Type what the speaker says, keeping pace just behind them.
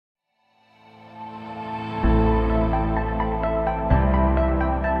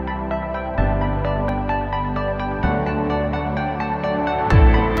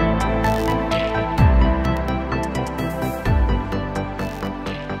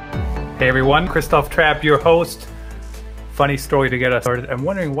Hey everyone, Christoph Trappe, your host. Funny story to get us started. I'm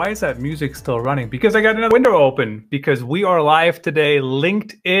wondering, why is that music still running? Because I got another window open, because we are live today,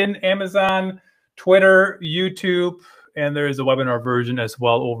 LinkedIn, Amazon, Twitter, YouTube, and there is a webinar version as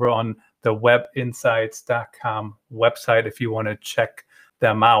well over on the webinsights.com website if you want to check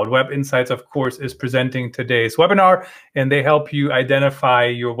them out. Web Insights, of course, is presenting today's webinar, and they help you identify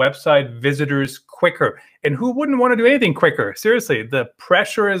your website visitors quicker. And who wouldn't want to do anything quicker? Seriously, the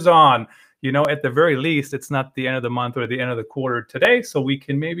pressure is on. You know, at the very least, it's not the end of the month or the end of the quarter today, so we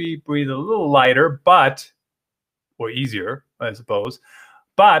can maybe breathe a little lighter, or easier, I suppose.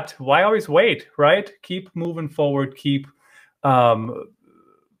 But why always wait, right? Keep moving forward, keep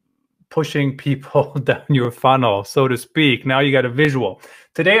pushing people down your funnel, so to speak. Now you got a visual.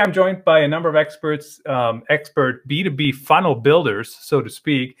 Today, I'm joined by a number of experts, expert B2B funnel builders, so to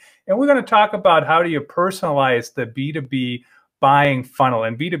speak. And we're going to talk about how do you personalize the B2B buying funnel.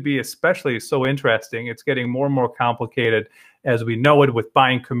 And B2B especially is so interesting. It's getting more and more complicated as we know it, with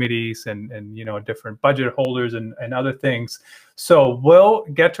buying committees and you know, different budget holders and other things. So we'll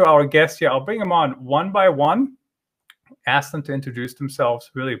get to our guests here. I'll bring them on one by one, ask them to introduce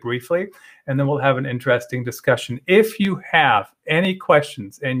themselves really briefly, and then we'll have an interesting discussion. If you have any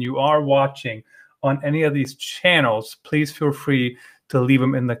questions and you are watching on any of these channels, please feel free to leave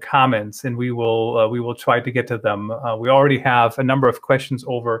them in the comments, and we will try to get to them. We already have a number of questions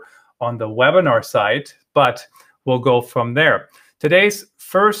over on the webinar site, but we'll go from there. Today's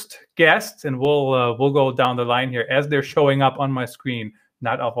first guest, and we'll go down the line here as they're showing up on my screen,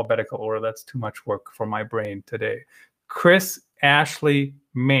 not alphabetical order. That's too much work for my brain today. Chris Ashley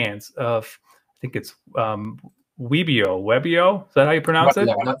Mans of, I think it's Webeo. Is that how you pronounce it?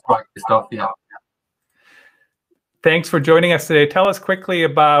 Yeah, that's right, Christoph. Yeah. Thanks for joining us today. Tell us quickly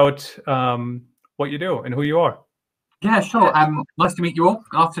about what you do and who you are. Yeah, sure. Nice to meet you all.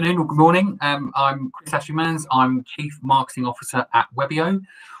 Good afternoon or good morning. I'm Chris Ashley Mans. I'm Chief Marketing Officer at Webeo,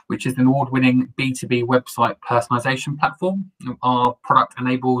 which is an award-winning B2B website personalization platform. Our product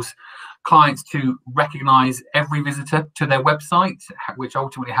enables clients to recognize every visitor to their website, which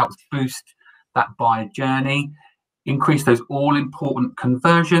ultimately helps boost that buyer journey, increase those all-important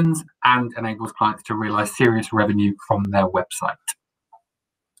conversions, and enables clients to realize serious revenue from their website.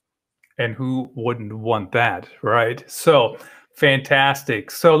 And who wouldn't want that, right? So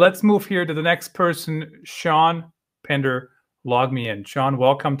fantastic. So let's move here to the next person, Sean Pender, LogMeIn. Sean,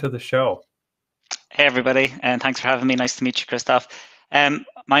 welcome to the show. Hey, everybody, and thanks for having me. Nice to meet you, Christoph. I'm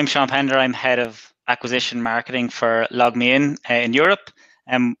Sean Pender. I'm head of acquisition marketing for LogMeIn in Europe.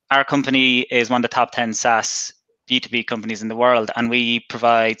 Our company is one of the top 10 SaaS B2B companies in the world, and we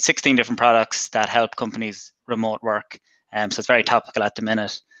provide 16 different products that help companies remote work. So it's very topical at the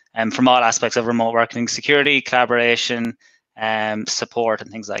minute. From all aspects of remote working, security, collaboration, support,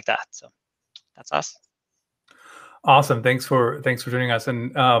 and things like that. So that's us. Awesome. Thanks for joining us,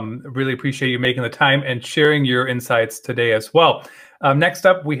 and really appreciate you making the time and sharing your insights today as well. Next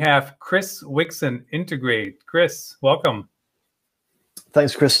up, we have Chris Wickson, Integrate. Chris, welcome.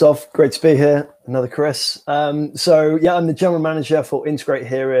 Thanks, Christoph. Great to be here. Another Chris. So yeah, I'm the general manager for Integrate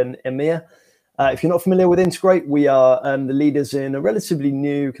here in EMEA. If you're not familiar with Integrate, we are the leaders in a relatively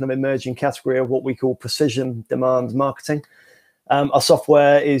new kind of emerging category of what we call precision demand marketing. Our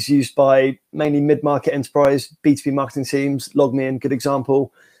software is used by mainly mid-market enterprise B2B marketing teams, LogMeIn, good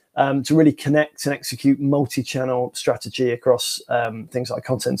example, to really connect and execute multi-channel strategy across things like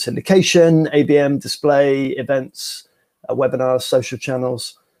content syndication, ABM, display, events, webinars, social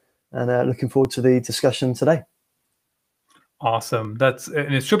channels, and looking forward to the discussion today. Awesome.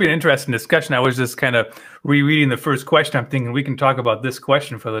 And it should be an interesting discussion. I was just kind of rereading the first question. I'm thinking we can talk about this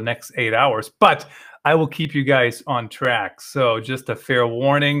question for the next 8 hours, but I will keep you guys on track. So just a fair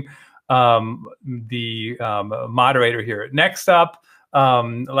warning, the moderator here. Next up,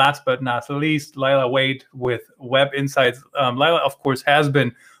 last but not least, Lilah Waite with Web Insights. Lilah, of course, has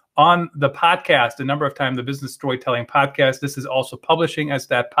been on the podcast a number of times, the Business Storytelling Podcast. This is also publishing as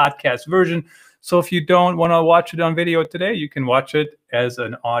that podcast version. So if you don't want to watch it on video today, you can watch it as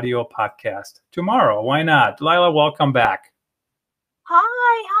an audio podcast tomorrow. Why not? Lilah, welcome back.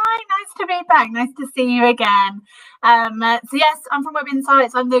 Hi, nice to be back. Nice to see you again. So yes, I'm from Web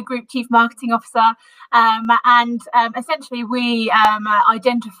Insights. I'm the Group Chief Marketing Officer, and essentially we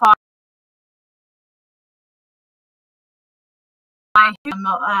identify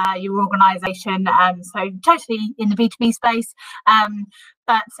your organization, so totally in the B2B space,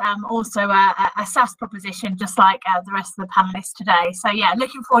 but also a SaaS proposition, just like the rest of the panelists today. So yeah,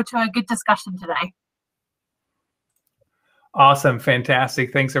 looking forward to a good discussion today. Awesome,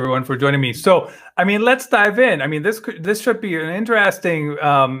 fantastic. Thanks everyone for joining me. So, I mean, let's dive in. I mean, this should be an interesting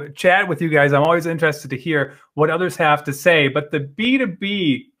chat with you guys. I'm always interested to hear what others have to say. But the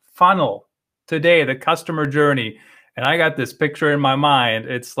B2B funnel today, the customer journey, and I got this picture in my mind.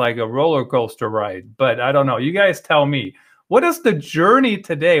 It's like a roller coaster ride, but I don't know. You guys tell me. What is the journey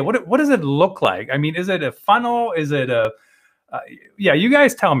today? What does it look like? I mean, is it a funnel? Is it a yeah, you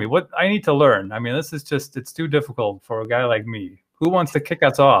guys tell me what I need to learn. I mean, this is just, it's too difficult for a guy like me. Who wants to kick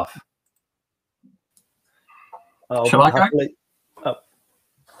us off? Shall I go? Oh.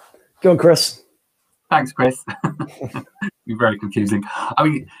 Go on, Chris. Thanks, Chris. You're very confusing. I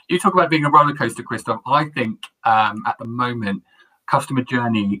mean, you talk about being a roller coaster, Christoph. I think at the moment, customer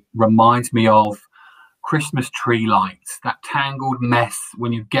journey reminds me of Christmas tree lights, that tangled mess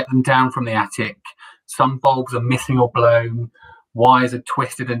when you get them down from the attic. Some bulbs are missing or blown, wires are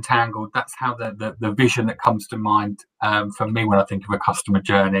twisted and tangled. That's how the vision that comes to mind for me when I think of a customer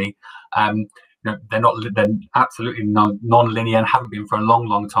journey. You know, they're absolutely non-linear and haven't been for a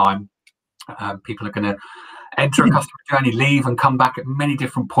long time. People are going to enter a customer journey, leave and come back at many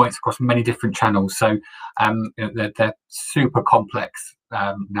different points across many different channels. So you know, they're super complex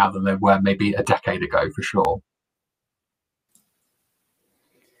now than they were maybe a decade ago, for sure.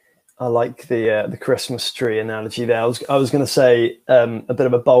 I like the Christmas tree analogy there. I was going to say a bit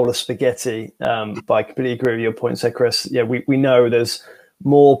of a bowl of spaghetti, but I completely agree with your points there, Chris. Yeah, we know there's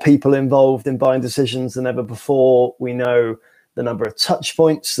more people involved in buying decisions than ever before. We know the number of touch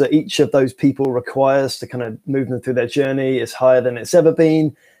points that each of those people requires to kind of move them through their journey is higher than it's ever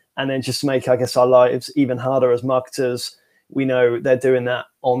been. And then just to make, I guess, our lives even harder as marketers, we know they're doing that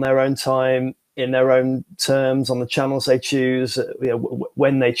on their own time, in their own terms, on the channels they choose, you know,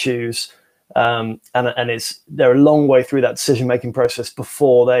 when they choose, and they're a long way through that decision-making process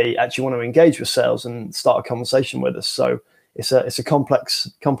before they actually want to engage with sales and start a conversation with us. So it's a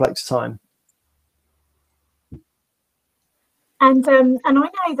complex time. And I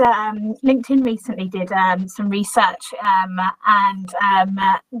know that LinkedIn recently did some research, and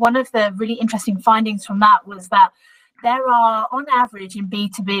one of the really interesting findings from that was that there are, on average in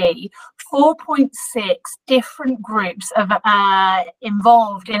B2B, 4.6 different groups of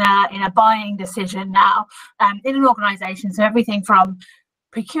involved in a buying decision now in an organisation. So everything from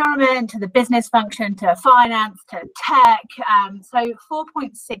procurement to the business function to finance to tech. So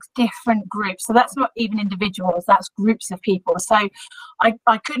 4.6 different groups. So that's not even individuals, that's groups of people. So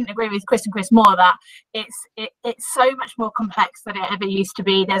I couldn't agree with Chris and Chris more that it's so much more complex than it ever used to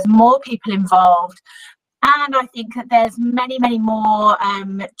be. There's more people involved. And I think that there's many more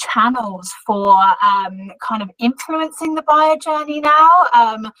channels for kind of influencing the buyer journey now.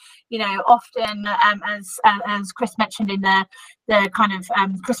 You know, often, as Chris mentioned in the kind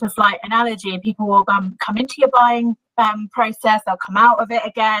of Christmas light analogy, people will come into your buying process, they'll come out of it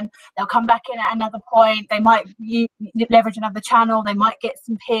again, they'll come back in at another point, they might leverage another channel, they might get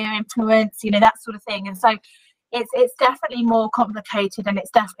some peer influence, you know, that sort of thing. And so it's definitely more complicated, and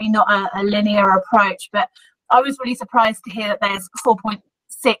it's definitely not a linear approach. But I was really surprised to hear that there's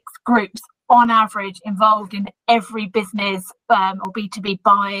 4.6 groups on average involved in every business or B2B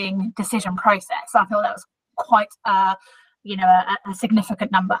buying decision process. I thought that was quite a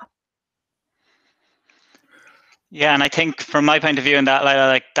significant number. Yeah, and I think from my point of view in that,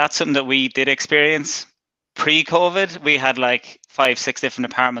 like that's something that we did experience pre-COVID. We had like 5-6 different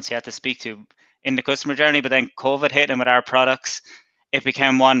departments you had to speak to in the customer journey, but then COVID hit, and with our products, it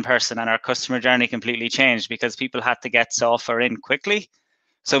became one person, and our customer journey completely changed because people had to get software in quickly.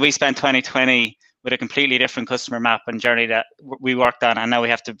 So we spent 2020 with a completely different customer map and journey that we worked on, and now we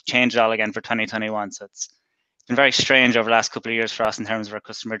have to change it all again for 2021. So it's been very strange over the last couple of years for us in terms of our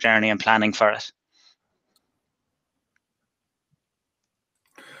customer journey and planning for it.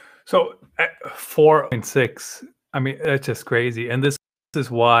 So 4.6, I mean, it's just crazy. And this is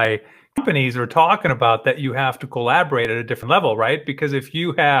why companies are talking about that you have to collaborate at a different level, right? Because if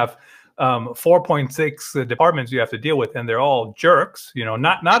you have 4.6 departments you have to deal with, and they're all jerks, you know,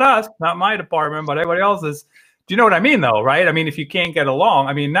 not us, not my department, but everybody else's. Do you know what I mean, though, right? I mean, if you can't get along,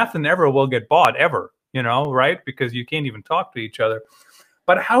 I mean, nothing ever will get bought ever, you know, right? Because you can't even talk to each other.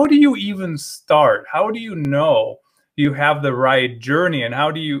 But how do you even start? How do you know you have the right journey? And how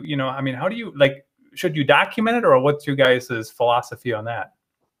do you, you know, I mean, how do you, like, should you document it, or what's you guys' philosophy on that?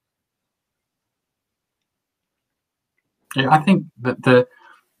 Yeah, I think that the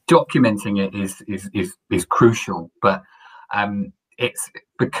documenting it is crucial, but it's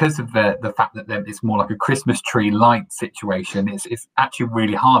because of the fact that it's more like a Christmas tree light situation. It's actually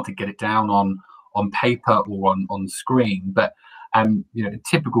really hard to get it down on paper or on screen. But you know, a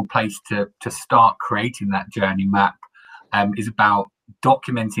typical place to start creating that journey map is about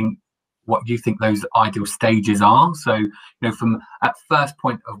documenting what you think those ideal stages are. So, you know, from at first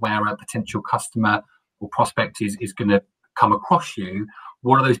point of where a potential customer or prospect is going to come across you,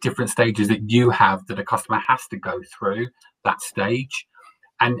 what are those different stages that you have that a customer has to go through that stage,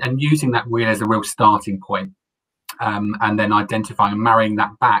 and using that really as a real starting point, and then identifying and marrying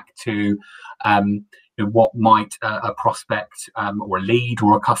that back to you know, what might a prospect or a lead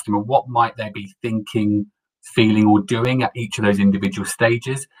or a customer, what might they be thinking, feeling or doing at each of those individual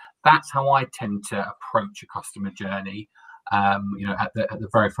stages. That's how I tend to approach a customer journey. You know, at the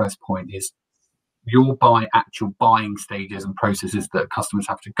very first point is your actual buying stages and processes that customers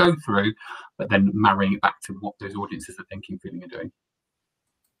have to go through, but then marrying it back to what those audiences are thinking, feeling, and doing.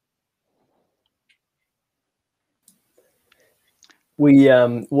 We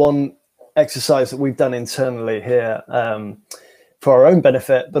one exercise that we've done internally here for our own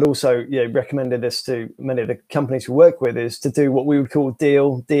benefit, but also, you know, recommended this to many of the companies we work with, is to do what we would call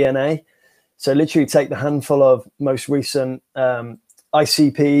deal DNA. So literally take the handful of most recent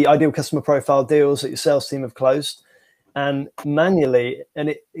ICP, ideal customer profile deals that your sales team have closed, and manually, and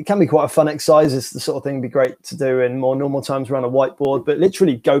it can be quite a fun exercise. It's the sort of thing it'd be great to do in more normal times around a whiteboard, but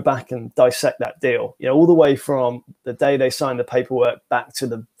literally go back and dissect that deal, you know, all the way from the day they signed the paperwork back to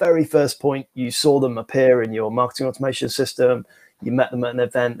the very first point you saw them appear in your marketing automation system. You met them at an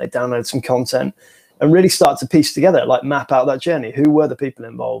event, they downloaded some content, and really start to piece together, like map out that journey. Who were the people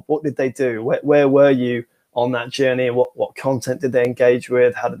involved? What did they do? Where were you on that journey? And what content did they engage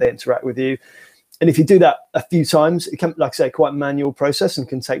with? How did they interact with you? And if you do that a few times, it can, like I say, quite a manual process and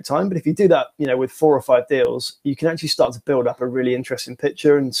can take time. But if you do that, you know, with 4 or 5 deals, you can actually start to build up a really interesting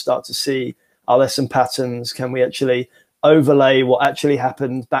picture and start to see, are there some patterns? Can we actually overlay what actually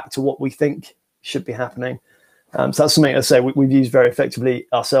happened back to what we think should be happening? So that's something I say we've used very effectively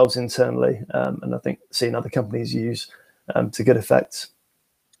ourselves internally, and I think seen other companies use to good effect.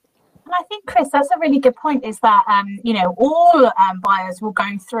 And I think, Chris, that's a really good point, is that, you know, all buyers will go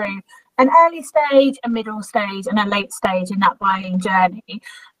through an early stage, a middle stage, and a late stage in that buying journey.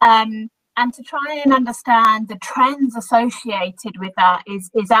 And to try and understand the trends associated with that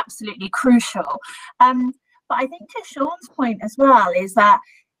is absolutely crucial. But I think to Sean's point as well is that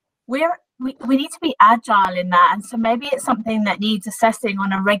we need to be agile in that, and so maybe it's something that needs assessing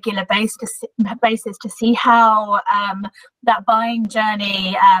on a regular basis to see how that buying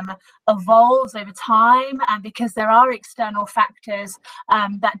journey evolves over time, and because there are external factors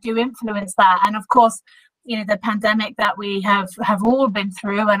that do influence that. And of course, you know, the pandemic that we have all been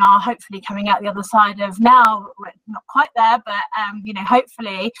through and are hopefully coming out the other side of now, we're not quite there, but you know,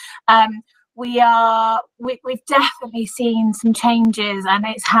 hopefully we've definitely seen some changes, and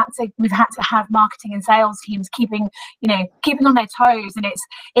we've had to have marketing and sales teams keeping on their toes, and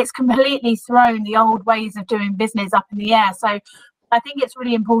it's completely thrown the old ways of doing business up in the air. So I think it's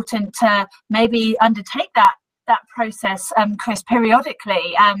really important to maybe undertake that process, Chris,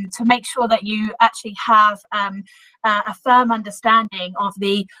 periodically, to make sure that you actually have a firm understanding of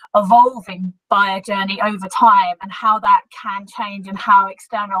the evolving buyer journey over time and how that can change and how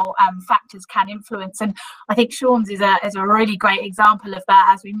external factors can influence. And I think Sean's is a really great example of that.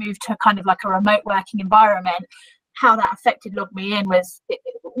 As we move to kind of like a remote working environment, how that affected LogMeIn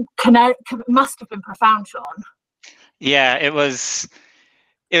must have been profound, Sean. Yeah,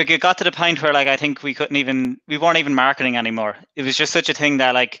 it got to the point where, like, I think we weren't even marketing anymore. It was just such a thing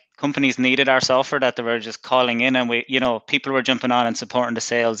that, like, companies needed our software that they were just calling in, and people were jumping on and supporting the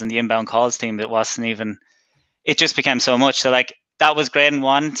sales and the inbound calls team. It just became so much. So, like, that was great in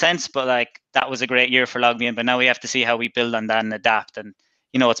one sense, but like, that was a great year for LogMeIn. But now we have to see how we build on that and adapt. And,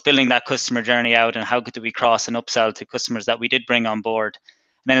 you know, it's building that customer journey out, and how do we cross and upsell to customers that we did bring on board.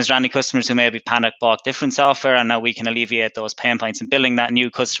 And then is there any customers who maybe panic bought different software, and now we can alleviate those pain points and building that new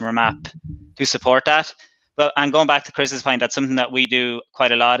customer map to support that. But, and going back to Chris's point, that's something that we do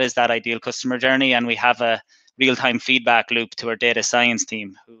quite a lot, is that ideal customer journey. And we have a real-time feedback loop to our data science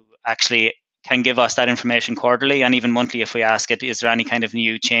team, who actually can give us that information quarterly and even monthly if we ask it. Is there any kind of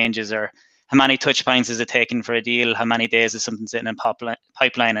new changes, or how many touch points is it taking for a deal? How many days is something sitting in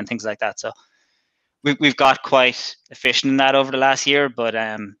pipeline and things like that? So we've got quite efficient in that over the last year, but you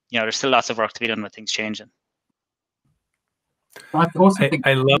know, there's still lots of work to be done with things changing. I also think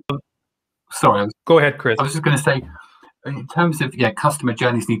I love. Sorry, go ahead, Chris. I was just going to say, in terms of customer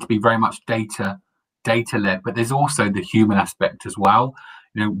journeys need to be very much data led, but there's also the human aspect as well.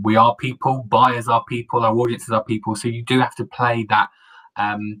 You know, we are people, buyers are people, our audiences are people, so you do have to play that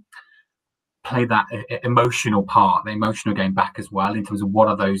emotional part, the emotional game back as well, in terms of what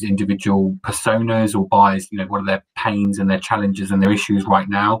are those individual personas or buyers, you know, what are their pains and their challenges and their issues right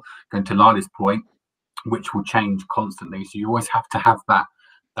now. Going to Lilah's point, which will change constantly. So you always have to have that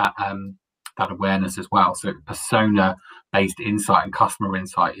awareness as well. So persona-based insight and customer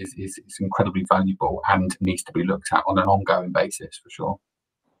insight is incredibly valuable and needs to be looked at on an ongoing basis for sure.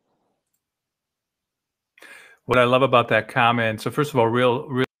 What I love about that comment, so first of all,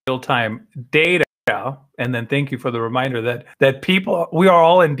 real-time data, and then thank you for the reminder that people, we are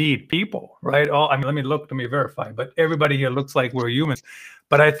all indeed people, right? I mean, let me verify, but everybody here looks like we're humans.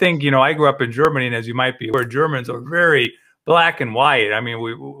 But I think, I grew up in Germany, and as you might be aware, Germans are very black and white. I mean,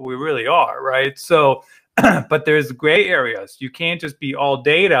 we really are, right? So, but there's gray areas. You can't just be all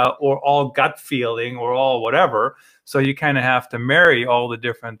data or all gut feeling or all whatever. So you kind of have to marry all the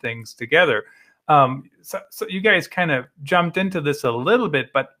different things together. So you guys kind of jumped into this a little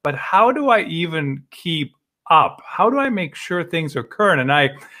bit, but how do I even keep up? How do I make sure things are current?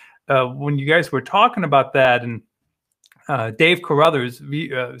 And when you guys were talking about that, and Dave Carruthers,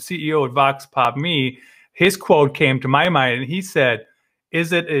 CEO at VoxPopMe, his quote came to my mind, and he said,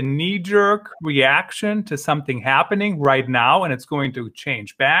 "Is it a knee-jerk reaction to something happening right now and it's going to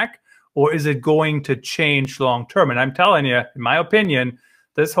change back, or is it going to change long-term?" And I'm telling you, in my opinion,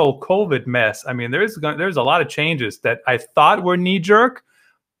 this whole COVID mess, I mean, there's a lot of changes that I thought were knee-jerk,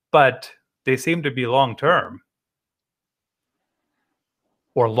 but they seem to be long-term.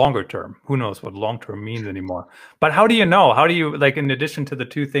 Or longer term. Who knows what long-term means anymore. But how do you know? How do you, like, in addition to the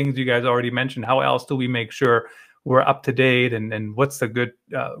two things you guys already mentioned, how else do we make sure we're up to date, and what's the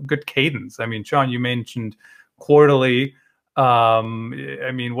good cadence? I mean, Sean, you mentioned quarterly. I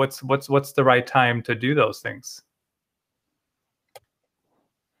mean, what's the right time to do those things?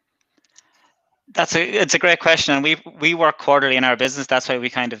 It's a great question, and we work quarterly in our business. That's why we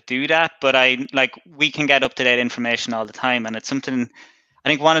kind of do that. But we can get up-to-date information all the time, and it's something. I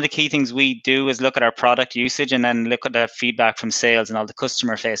think one of the key things we do is look at our product usage and then look at the feedback from sales and all the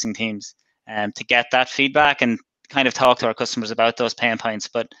customer-facing teams, to get that feedback and kind of talk to our customers about those pain points.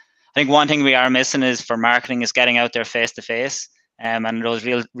 But I think one thing we are missing is for marketing is getting out there face-to-face, and those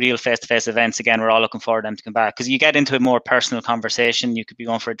real face-to-face events. Again, we're all looking forward to them to come back, because you get into a more personal conversation. You could be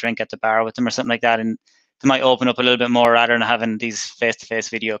going for a drink at the bar with them or something like that, and they might open up a little bit more rather than having these face-to-face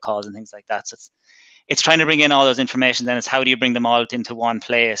video calls and things like that. So it's trying to bring in all those information. Then it's how do you bring them all into one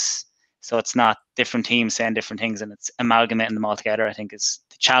place, so it's not different teams saying different things, and it's amalgamating them all together, I think, is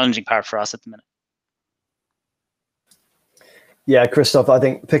the challenging part for us at the minute. Yeah, Christoph, I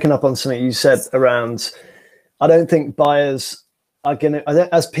think picking up on something you said around, I don't think buyers are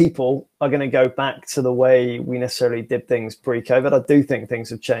as people are going to go back to the way we necessarily did things pre-COVID. I do think things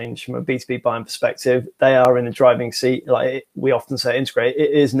have changed from a B2B buying perspective. They are in the driving seat. Like we often say, Integrate,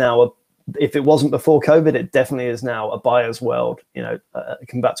 it is now if it wasn't before COVID, it definitely is now a buyer's world.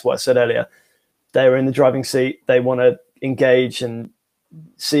 Come back to what I said earlier. They're in the driving seat. They want to engage and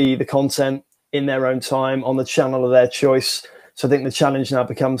see the content in their own time on the channel of their choice. So I think the challenge now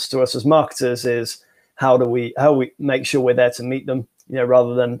becomes to us as marketers is how we make sure we're there to meet them,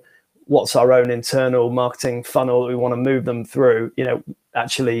 rather than what's our own internal marketing funnel that we want to move them through,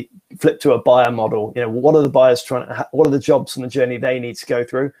 actually flip to a buyer model. What are the buyers what are the jobs and the journey they need to go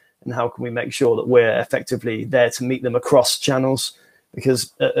through? And how can we make sure that we're effectively there to meet them across channels?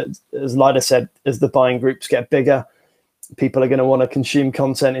 Because as Lilah said, as the buying groups get bigger, people are going to want to consume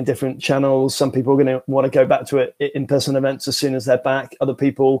content in different channels. Some people are going to want to go back to in-person events as soon as they're back. Other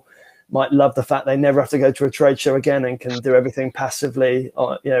people might love the fact they never have to go to a trade show again and can do everything passively,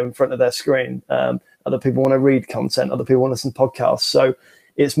 in front of their screen. Other people want to read content. Other people want to listen to podcasts. So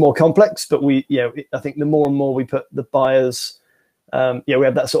it's more complex, but I think the more and more we put the buyers, we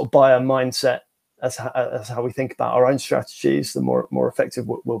have that sort of buyer mindset as how we think about our own strategies, the more effective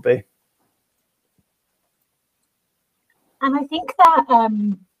we'll be. And I think that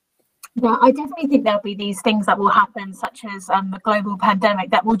I definitely think there'll be these things that will happen, such as the global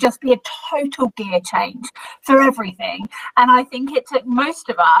pandemic, that will just be a total gear change for everything. And I think it took most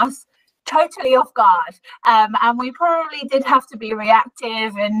of us totally off guard, and we probably did have to be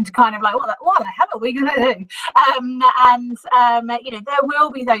reactive and kind of like, what the hell are we going to do? There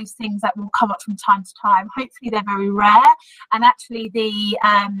will be those things that will come up from time to time. Hopefully they're very rare, and actually the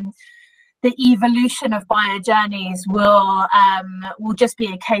evolution of buyer journeys will just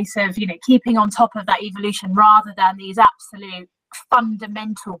be a case of keeping on top of that evolution, rather than these absolute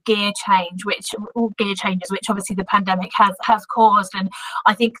fundamental gear changes, which obviously the pandemic has caused. And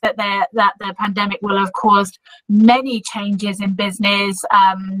I think that the pandemic will have caused many changes in business,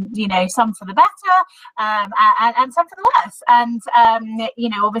 you know, some for the better, and some for the worse. And you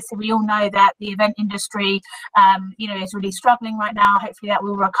know, obviously we all know that the event industry, you know, is really struggling right now. Hopefully that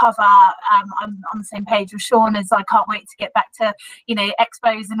will recover. I'm on the same page with Sean, as I can't wait to get back to, you know,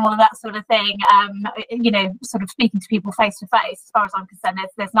 expos and all of that sort of thing. You know, sort of speaking to people face to face. As far as I'm concerned,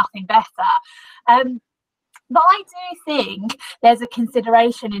 there's nothing better. But I do think there's a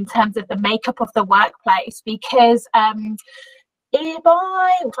consideration in terms of the makeup of the workplace, because by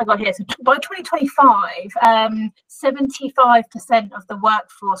 2025, 75% of the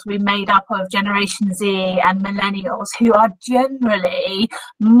workforce will be made up of Generation Z and millennials, who are generally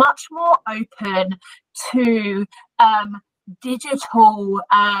much more open to digital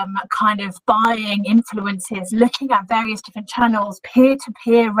kind of buying influences, looking at various different channels.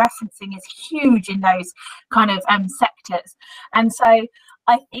 Peer-to-peer referencing is huge in those kind of sectors. And so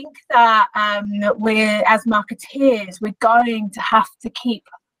I think that we're, as marketeers, we're going to have to keep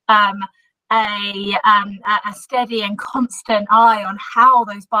a steady and constant eye on how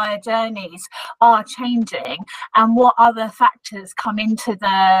those buyer journeys are changing and what other factors come into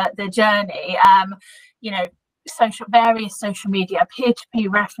the journey. You know, various social media, peer-to-peer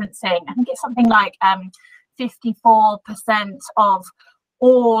referencing. I think it's something like 54% of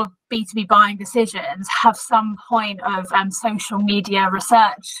all B2B buying decisions have some point of social media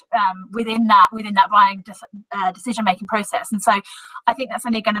research within that buying decision-making process. And so I think that's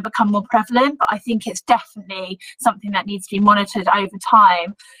only going to become more prevalent, but I think it's definitely something that needs to be monitored over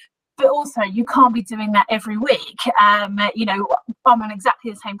time. But also, you can't be doing that every week. You know, I'm on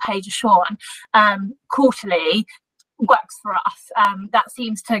exactly the same page as Sean. Quarterly works for us. That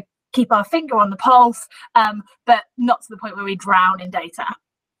seems to keep our finger on the pulse, but not to the point where we drown in data.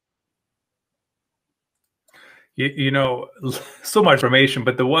 You know, so much information,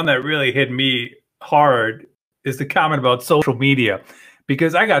 but the one that really hit me hard is the comment about social media,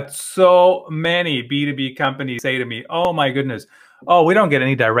 because I got so many B2B companies say to me, oh my goodness, oh, we don't get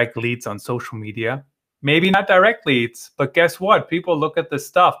any direct leads on social media. Maybe not direct leads, but guess what? People look at the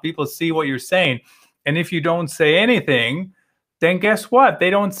stuff. People see what you're saying. And if you don't say anything, then guess what?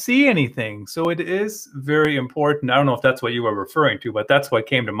 They don't see anything. So it is very important. I don't know if that's what you were referring to, but that's what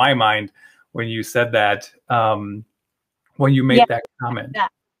came to my mind when you said that, when you made that comment. Yeah.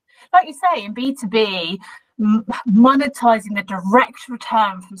 Like you say, in B2B, monetizing the direct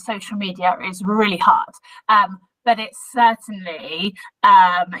return from social media is really hard. But it's certainly,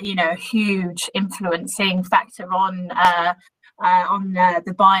 you know, a huge influencing factor on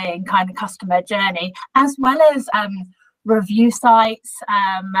the buying kind of customer journey, as well as review sites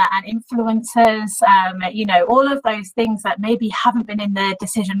and influencers. You know, all of those things that maybe haven't been in the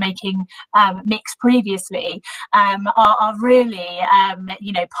decision-making mix previously are really,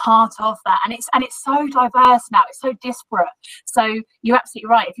 you know, part of that. And it's so diverse now. It's so disparate. So you're absolutely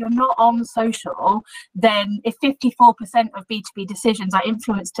right. If you're not on social, then if 54% of B2B decisions are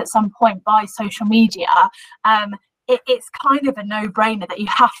influenced at some point by social media, it's kind of a no-brainer that you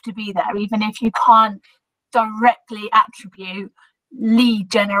have to be there, even if you can't directly attribute lead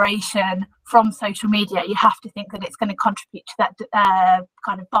generation from social media. You have to think that it's going to contribute to that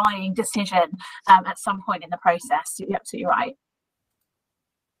kind of buying decision at some point in the process. You're absolutely right.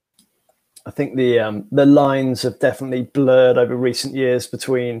 I think the lines have definitely blurred over recent years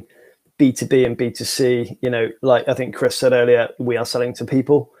between B2B and B2C. You know, like I think Chris said earlier, we are selling to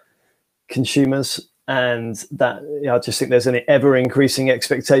people, consumers. And that, you know, I just think there's an ever increasing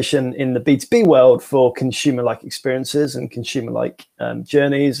expectation in the B2B world for consumer-like experiences and consumer-like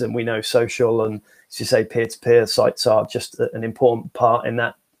journeys. And we know social and, as you say, peer-to-peer sites are just an important part in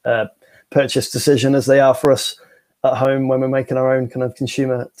that purchase decision, as they are for us at home when we're making our own kind of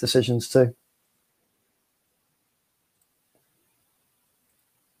consumer decisions too.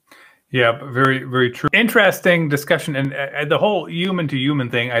 Yeah, very, very true. Interesting discussion, and the whole human-to-human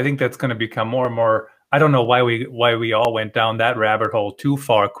thing. I think that's going to become more and more. I don't know why we all went down that rabbit hole too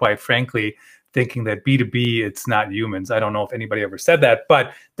far, quite frankly, thinking that B2B, it's not humans. I don't know if anybody ever said that,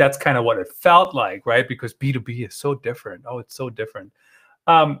 but that's kind of what it felt like, right? Because B2B is so different. Oh, it's so different.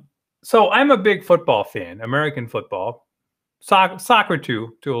 So I'm a big football fan, American football, soccer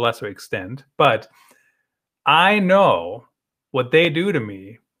too, to a lesser extent, but I know what they do to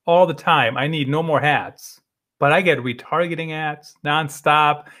me all the time. I need no more hats, but I get retargeting ads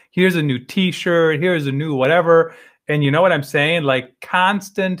nonstop. Here's a new t-shirt, here's a new whatever. And you know what I'm saying? Like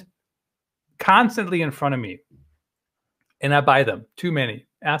constantly in front of me. And I buy them, too many.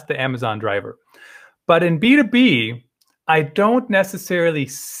 Ask the Amazon driver. But in B2B, I don't necessarily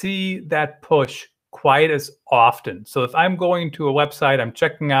see that push quite as often. So if I'm going to a website, I'm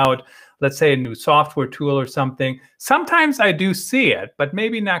checking out, let's say, a new software tool or something, sometimes I do see it, but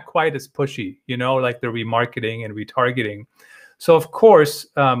maybe not quite as pushy, you know, like the remarketing and retargeting. So of course,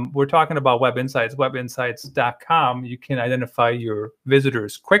 we're talking about Web Insights, webinsights.com. You can identify your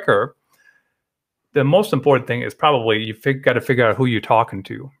visitors quicker. The most important thing is probably you've got to figure out who you're talking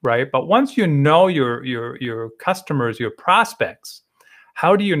to, right? But once you know your customers, your prospects,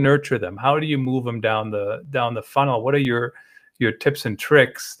 how do you nurture them? How do you move them down the funnel? What are your tips and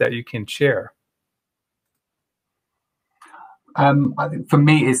tricks that you can share? I think for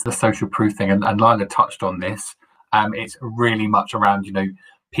me, it's the social proof thing, and Lilah touched on this. It's really much around, you know,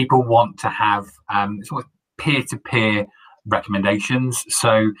 people want to have sort of peer-to-peer recommendations.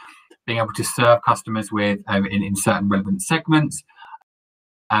 So being able to serve customers with in certain relevant segments,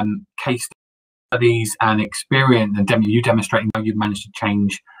 case studies and experience, and you demonstrating how you've managed to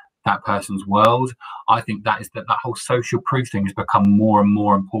change that person's world. I think that whole social proof thing has become more and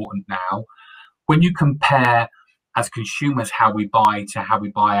more important now. When you compare as consumers how we buy to how we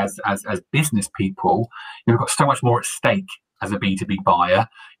buy as business people, you've got so much more at stake as a B2B buyer.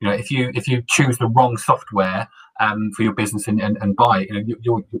 You know, if you choose the wrong software for your business and buy it, you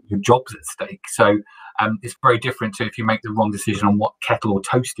know, your job's at stake. So it's very different to if you make the wrong decision on what kettle or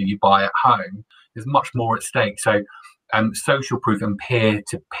toaster you buy at home. There's much more at stake. So social proof and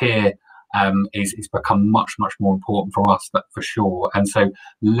peer-to-peer is become much more important for us, that for sure. And so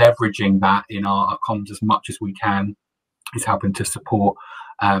leveraging that in our comms as much as we can is helping to support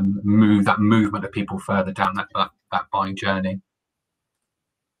move that movement of people further down that buying journey.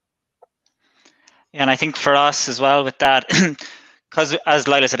 Yeah, and I think for us as well with that, because as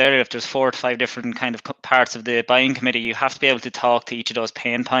Lilah said earlier, if there's 4 to 5 different kind of parts of the buying committee, you have to be able to talk to each of those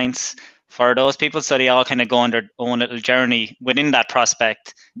pain points for those people, so they all kind of go on their own little journey within that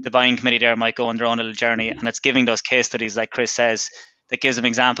prospect. The buying committee there might go on their own little journey, and it's giving those case studies, like Chris says, that gives them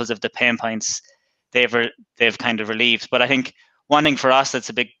examples of the pain points they've kind of relieved. But I think one thing for us that's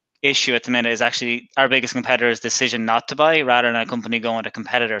a big issue at the minute is actually our biggest competitor's decision not to buy rather than a company going to a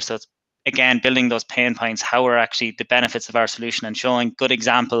competitor. So it's, again, building those pain points, how are actually the benefits of our solution, and showing good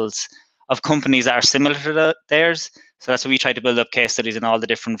examples of companies that are similar to theirs. So that's what we try to build up case studies in all the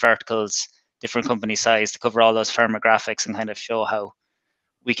different verticals, different company size, to cover all those firmographics and kind of show how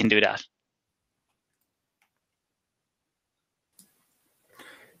we can do that.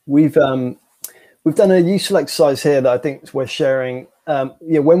 We've done a useful exercise here that I think we're sharing.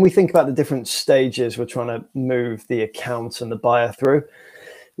 Yeah, when we think about the different stages we're trying to move the account and the buyer through,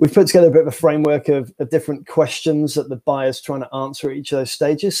 we've put together a bit of a framework of different questions that the buyer's trying to answer at each of those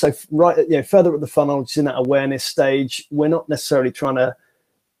stages. So further up the funnel, just in that awareness stage, we're not necessarily trying to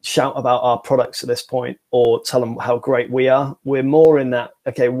shout about our products at this point or tell them how great we are. We're more in that,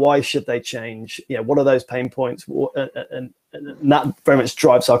 okay, why should they change? Yeah, what are those pain points? And that very much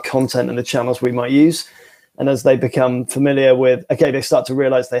drives our content and the channels we might use. And as they become familiar with, okay, they start to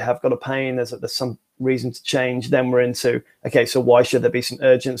realize they have got a pain, there's some reason to change, then we're into, okay, so why should there be some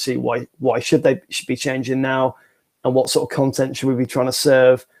urgency? Why should they be changing now? And what sort of content should we be trying to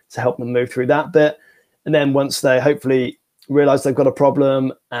serve to help them move through that bit? And then once they hopefully realize they've got a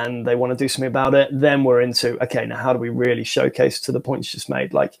problem and they want to do something about it, then we're into, okay, now how do we really showcase to the points you just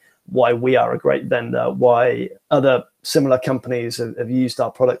made, like why we are a great vendor, why other similar companies have used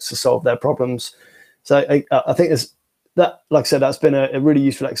our products to solve their problems. So I think that, like I said, that's been a really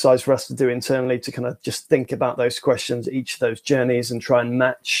useful exercise for us to do internally, to kind of just think about those questions, each of those journeys, and try and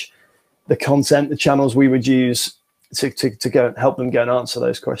match the content, the channels we would use to go help them go and answer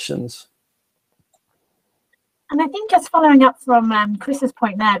those questions. And I think just following up from Chris's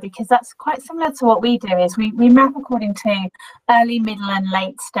point there, because that's quite similar to what we do, is we map according to early, middle and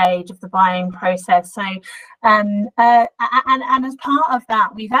late stage of the buying process. So and as part of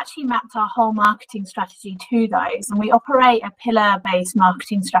that, we've actually mapped our whole marketing strategy to those, and we operate a pillar-based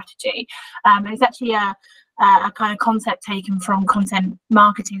marketing strategy. It's actually a kind of concept taken from content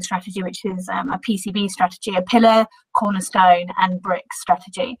marketing strategy, which is a PCB strategy, a pillar, cornerstone and brick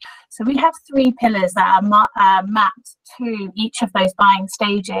strategy. So we have 3 pillars that are mapped to each of those buying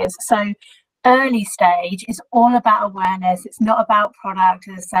stages. So early stage is all about awareness. It's not about product,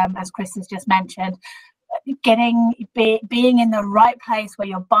 as Chris has just mentioned. Being in the right place where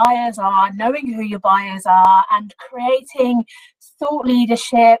your buyers are, knowing who your buyers are, and creating thought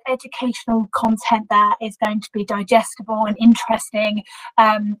leadership, educational content that is going to be digestible and interesting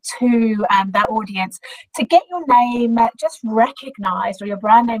to that audience, to get your name just recognized, or your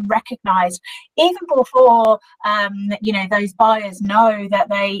brand name recognized, even before you know, those buyers know that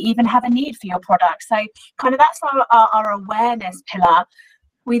they even have a need for your product. So kind of that's our awareness pillar.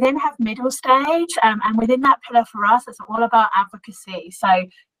 We then have middle stage, and within that pillar for us, it's all about advocacy. So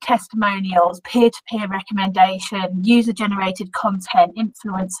testimonials, peer-to-peer recommendation, user-generated content,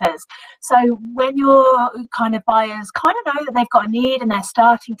 influencers. So when your kind of buyers kind of know that they've got a need and they're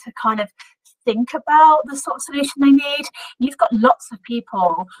starting to kind of think about the sort of solution they need, you've got lots of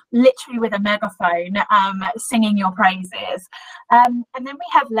people literally with a megaphone singing your praises. And then we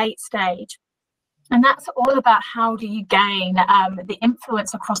have late stage. And that's all about how do you gain the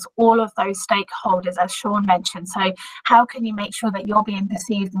influence across all of those stakeholders, as Sean mentioned. So how can you make sure that you're being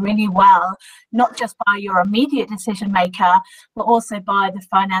perceived really well, not just by your immediate decision maker, but also by the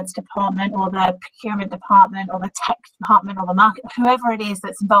finance department or the procurement department or the tech department or the market, whoever it is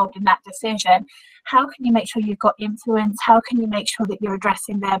that's involved in that decision. How can you make sure you've got influence? How can you make sure that you're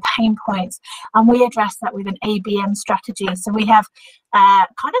addressing their pain points? And we address that with an ABM strategy. So we have kind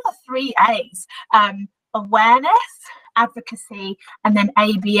of the 3 A's, awareness, advocacy, and then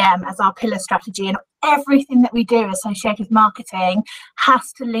ABM as our pillar strategy. And everything that we do associated with marketing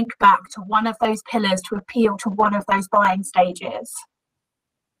has to link back to one of those pillars to appeal to one of those buying stages.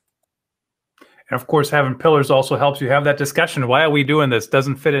 And of course, having pillars also helps you have that discussion. Why are we doing this?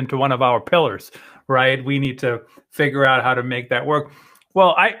 Doesn't fit into one of our pillars, right? We need to figure out how to make that work.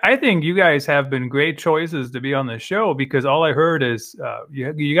 Well, I think you guys have been great choices to be on the show, because all I heard is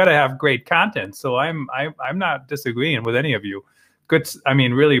you got to have great content. So I'm not disagreeing with any of you. Good. I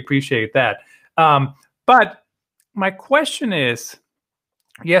mean, really appreciate that. But my question is,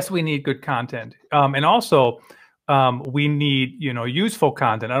 yes, we need good content, and also we need, you know, useful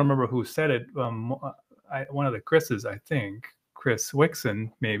content. I don't remember who said it. One of the Chris's, I think, Chris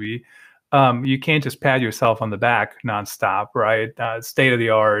Wickson, maybe. You can't just pat yourself on the back nonstop, right? State of the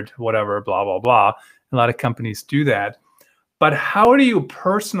art, whatever, blah, blah, blah. A lot of companies do that. But how do you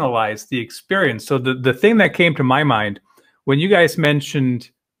personalize the experience? So the thing that came to my mind when you guys mentioned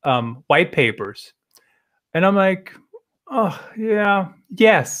white papers, and I'm like, oh, yeah,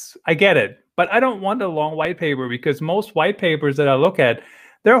 yes, I get it. But I don't want a long white paper, because most white papers that I look at,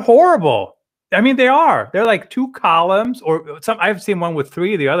 they're horrible. I mean, they are. They're like 2 columns, or some. I've seen one with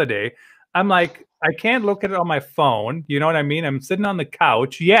 3 the other day. I'm like, I can't look at it on my phone. You know what I mean? I'm sitting on the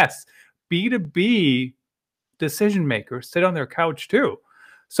couch. Yes, B2B decision makers sit on their couch too.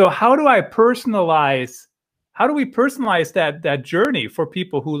 So how do I personalize? How do we personalize that journey for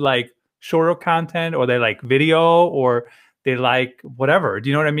people who like shorter content, or they like video, or they like whatever? Do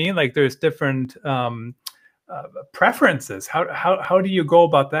you know what I mean? Like, there's different preferences. How do you go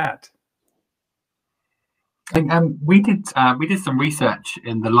about that? And we did some research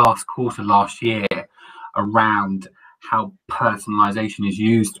in the last quarter last year around how personalization is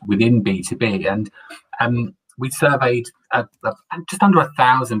used within B2B, and we surveyed just under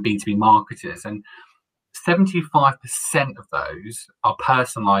 1,000 B2B marketers, and 75% of those are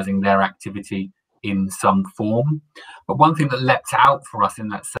personalizing their activity in some form. But one thing that leapt out for us in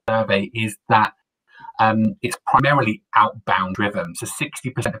that survey is that it's primarily outbound driven. So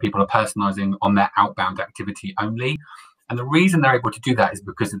 60% of people are personalizing on their outbound activity only. And the reason they're able to do that is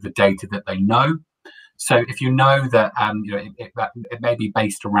because of the data that they know. So if you know that you know, it may be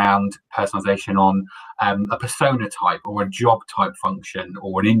based around personalization on a persona type, or a job type function,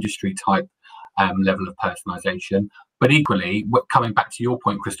 or an industry type level of personalization. But equally, coming back to your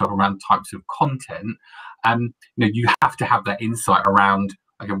point, Christoph, around types of content, you know, you have to have that insight around,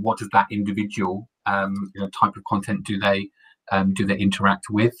 okay, what does that individual you know, type of content do they interact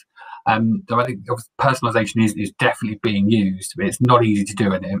with? So I think personalization is definitely being used, but it's not easy to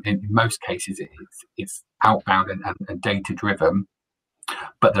do, and in most cases it's outbound and data driven.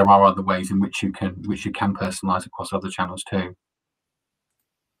 But there are other ways in which you can personalize across other channels too.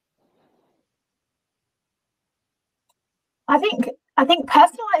 I think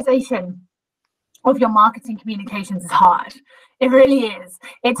personalization of your marketing communications is hard. It really is.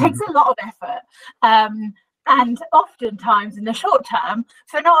 It takes a lot of effort. And oftentimes in the short term,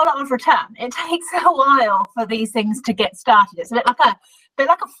 for not a lot of return. It takes a while for these things to get started. It's a bit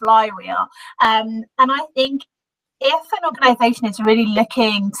like a flywheel. And I think if an organization is really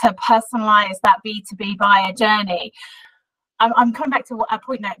looking to personalize that B2B buyer journey, I'm coming back to what a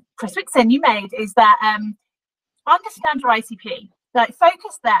point that Chris Wickson you made, is that understand your ICP. Like,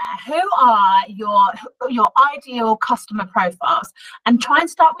 focus there. Who are your ideal customer profiles, and try and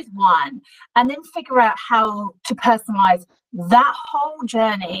start with one, and then figure out how to personalize that whole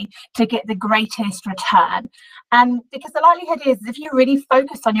journey to get the greatest return. And because the likelihood is, if you really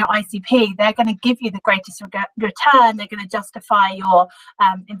focus on your ICP, they're going to give you the greatest return. They're going to justify your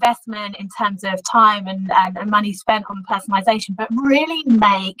investment in terms of time and money spent on personalization, but really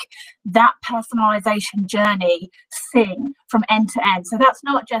make that personalization journey sing from end to end. So that's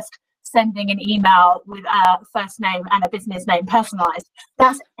not just sending an email with a first name and a business name personalized.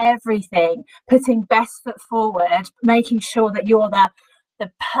 That's everything. Putting best foot forward, making sure that you're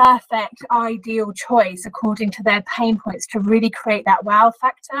the perfect ideal choice according to their pain points to really create that wow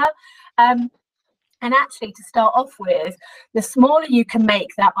factor. And actually, to start off with, the smaller you can make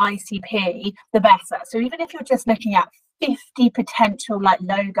that ICP, the better. So even if you're just looking at 50 potential like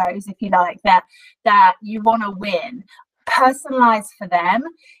logos, if you like, that you want to win, personalize for them,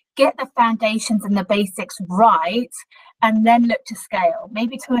 get the foundations and the basics right, and then look to scale,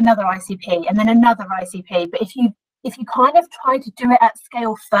 maybe to another ICP and then another ICP. But if you kind of try to do it at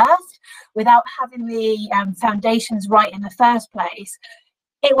scale first without having the foundations right in the first place,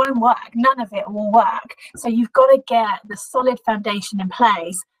 it won't work. None of it will work. So you've got to get the solid foundation in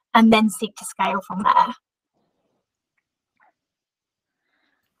place and then seek to scale from there.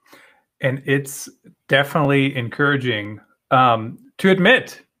 And it's definitely encouraging to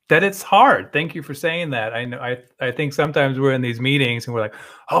admit that it's hard. Thank you for saying that. I know. I think sometimes we're in these meetings and we're like,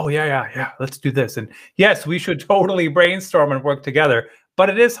 oh yeah, let's do this. And yes, we should totally brainstorm and work together. But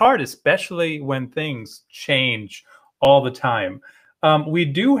it is hard, especially when things change all the time. We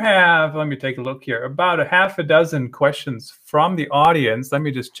do have, let me take a look here, about a half a dozen questions from the audience. Let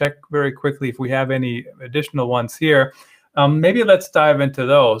me just check very quickly if we have any additional ones here. Maybe let's dive into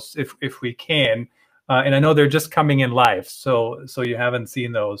those if we can. And I know they're just coming in live, so you haven't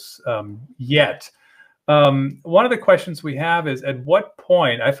seen those yet. One of the questions we have is, at what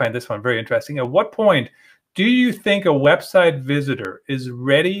point, I find this one very interesting, at what point do you think a website visitor is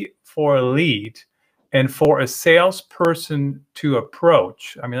ready for a lead and for a salesperson to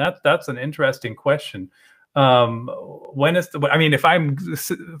approach? I mean, that's an interesting question. When is I mean, if I'm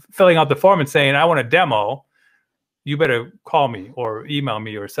filling out the form and saying I want a demo, you better call me or email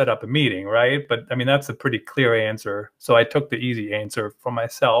me or set up a meeting, right? But I mean, that's a pretty clear answer. So I took the easy answer for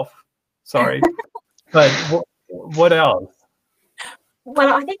myself. Sorry. But what else?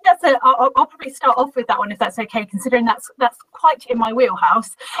 Well, I think I'll probably start off with that one if that's okay, considering that's quite in my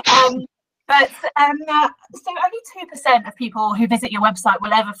wheelhouse. But so only 2% of people who visit your website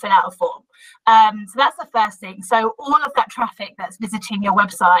will ever fill out a form. So that's the first thing. So all of that traffic that's visiting your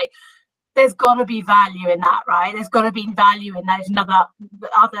website, there's got to be value in that, right? There's got to be value in those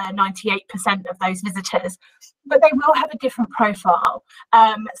other 98% of those visitors, but they will have a different profile.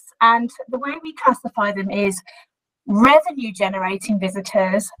 And the way we classify them is revenue generating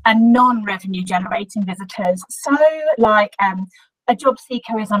visitors and non-revenue generating visitors. So like a job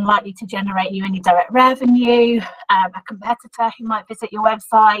seeker is unlikely to generate you any direct revenue. A competitor who might visit your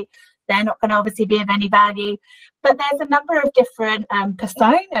website, they're not going to obviously be of any value. But there's a number of different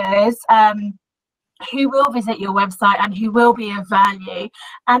personas who will visit your website and who will be of value.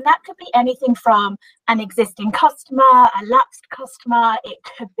 And that could be anything from an existing customer, a lapsed customer. It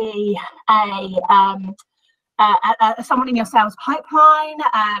could be someone in your sales pipeline,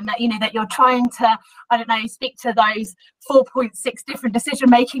 that you're trying to, I don't know, speak to those 4.6 different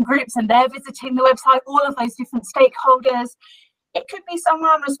decision-making groups and they're visiting the website, all of those different stakeholders. It could be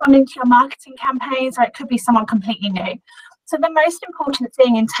someone responding to your marketing campaigns, or it could be someone completely new. So the most important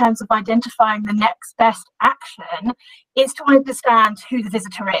thing in terms of identifying the next best action is to understand who the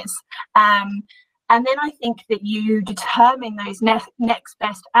visitor is. And then I think that you determine those next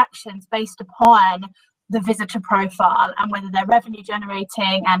best actions based upon the visitor profile and whether they're revenue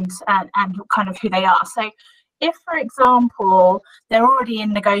generating and kind of who they are. So if, for example, they're already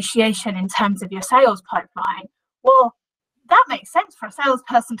in negotiation in terms of your sales pipeline, well, that makes sense for a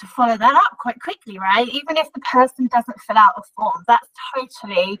salesperson to follow that up quite quickly, right? Even if the person doesn't fill out a form, that's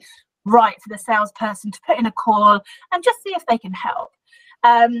totally right for the salesperson to put in a call and just see if they can help.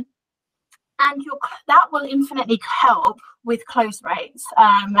 And that will infinitely help with close rates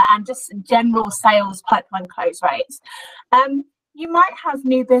and just general sales pipeline close rates. You might have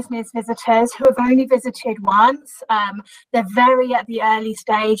new business visitors who have only visited once. They're very at the early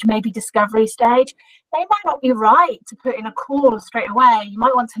stage, maybe discovery stage. They might not be right to put in a call straight away. You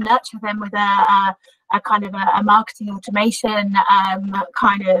might want to nurture them with a kind of a marketing automation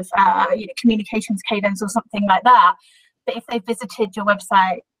kind of communications cadence or something like that. But if they visited your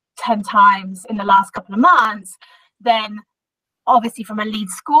website 10 times in the last couple of months, then obviously from a lead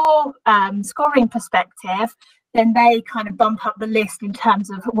scoring perspective, then they kind of bump up the list in terms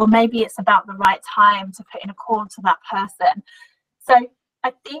of, well, maybe it's about the right time to put in a call to that person. So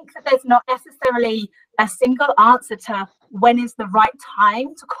I think that there's not necessarily a single answer to when is the right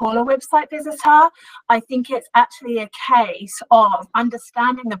time to call a website visitor. I think it's actually a case of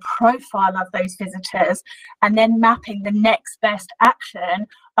understanding the profile of those visitors and then mapping the next best action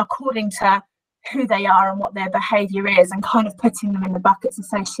according to who they are and what their behavior is, and kind of putting them in the buckets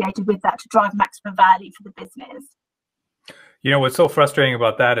associated with that to drive maximum value for the business. You know, what's so frustrating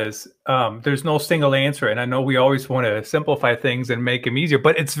about that is there's no single answer. And I know we always want to simplify things and make them easier,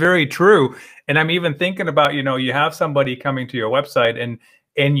 but it's very true. And I'm even thinking about, you know, you have somebody coming to your website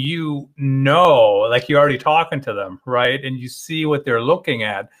and you know, like you're already talking to them, right? And you see what they're looking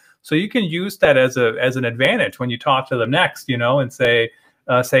at. So you can use that as an advantage when you talk to them next, you know, and say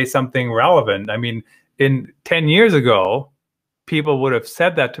something relevant. I mean, 10 years ago, people would have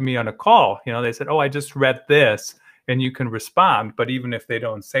said that to me on a call. You know, they said, oh, I just read this. And you can respond, but even if they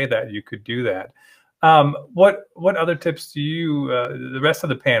don't say that, you could do that. What other tips do you, the rest of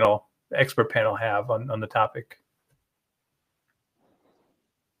the panel, the expert panel, have on the topic?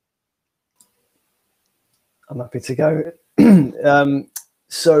 I'm happy to go.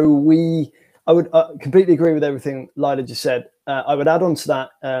 So I would completely agree with everything Lilah just said. I would add on to that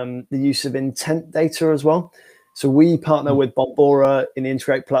the use of intent data as well. So we partner with Bombora in the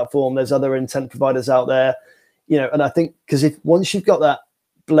Integrate platform. There's other intent providers out there. You know, and I think because once you've got that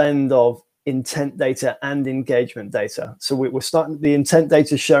blend of intent data and engagement data, so we're starting, the intent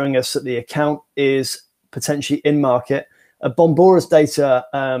data showing us that the account is potentially in market. Bombora's data,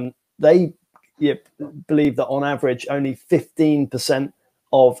 they believe that on average only 15%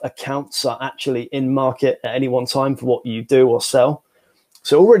 of accounts are actually in market at any one time for what you do or sell.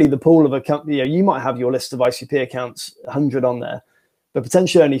 So already the pool of account, you know, you might have your list of ICP accounts, 100 on there, but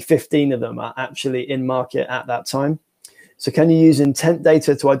potentially only 15 of them are actually in market at that time. So can you use intent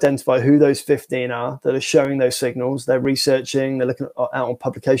data to identify who those 15 are that are showing those signals? They're researching, they're looking out on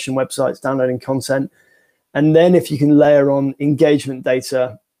publication websites, downloading content. And then if you can layer on engagement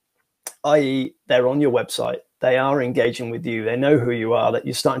data, i.e. they're on your website, they are engaging with you, they know who you are, that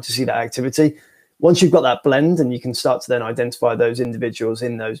you're starting to see that activity. Once you've got that blend and you can start to then identify those individuals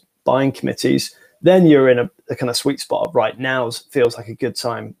in those buying committees, then you're in a kind of sweet spot of right now feels like a good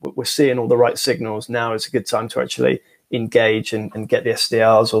time. We're seeing all the right signals. Now is a good time to actually engage and get the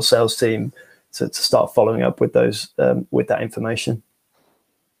SDRs or sales team to start following up with those with that information.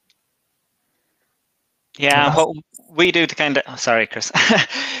 Yeah, what we do to kind of, sorry, Chris,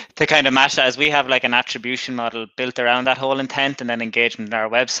 to kind of match that is we have like an attribution model built around that whole intent and then engagement on our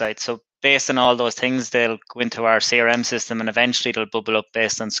website. So based on all those things, they'll go into our CRM system and eventually they'll bubble up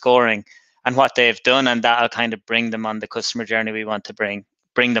based on scoring and what they've done, and that'll kind of bring them on the customer journey we want to bring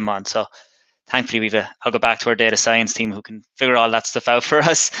them on. So thankfully I'll go back to our data science team who can figure all that stuff out for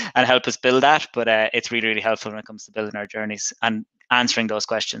us and help us build that. But it's really, really helpful when it comes to building our journeys and answering those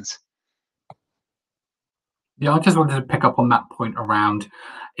questions. Yeah, I just wanted to pick up on that point around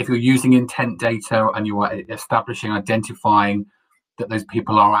if you're using intent data and you are identifying that those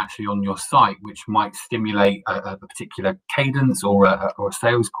people are actually on your site, which might stimulate a particular cadence or a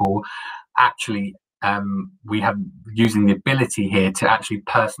sales call. Actually, we have using the ability here to actually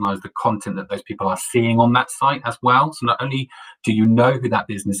personalize the content that those people are seeing on that site as well. So not only do you know who that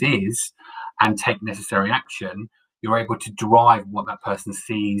business is and take necessary action, you're able to drive what that person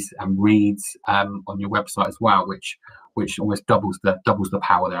sees and reads on your website as well, which almost doubles the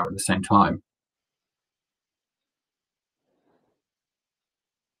power there at the same time.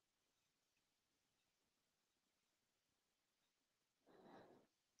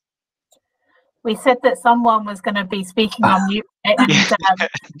 We said that someone was going to be speaking on mute, and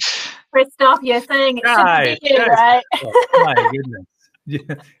Christoph, you're saying it should be you, right? Oh, my goodness.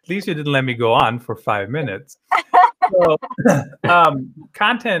 At least you didn't let me go on for 5 minutes. So,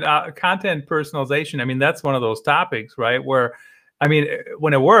 content personalization. I mean, that's one of those topics, right? Where, I mean,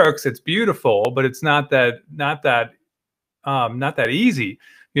 when it works, it's beautiful, but it's not that easy,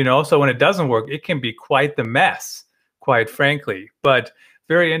 you know. So when it doesn't work, it can be quite the mess, quite frankly. But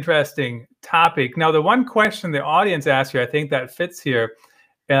very interesting topic. Now, the one question the audience asked you, I think that fits here.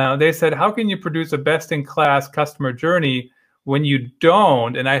 They said, how can you produce a best-in-class customer journey when you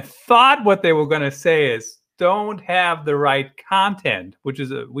don't? And I thought what they were going to say is don't have the right content, which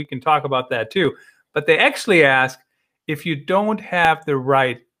is, we can talk about that too. But they actually ask if you don't have the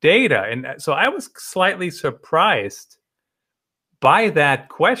right data. And so I was slightly surprised by that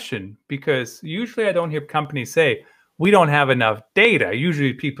question, because usually I don't hear companies say, we don't have enough data.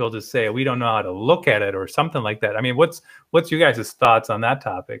 Usually people just say, we don't know how to look at it or something like that. I mean, what's you guys' thoughts on that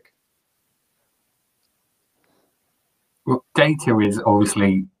topic? Well, data is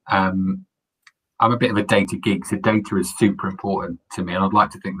obviously, I'm a bit of a data geek, so data is super important to me, and I'd like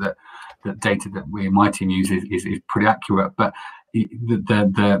to think that the data that we in my team use is pretty accurate. But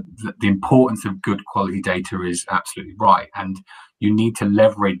the importance of good quality data is absolutely right, and you need to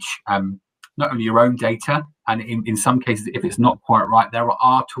leverage not only your own data, and in some cases, if it's not quite right, there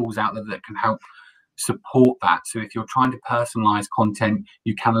are tools out there that can help support that. So if you're trying to personalize content,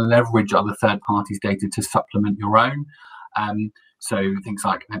 you can leverage other third parties' data to supplement your own. So things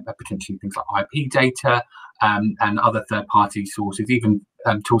like potentially things like IP data and other third-party sources, even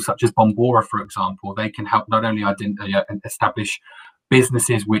tools such as Bombora, for example, they can help not only establish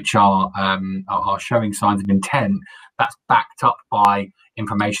businesses which are showing signs of intent, that's backed up by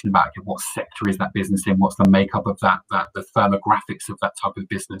information about what sector is that business in, what's the makeup of the firmographics of that type of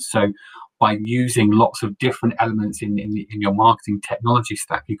business. So by using lots of different elements in your marketing technology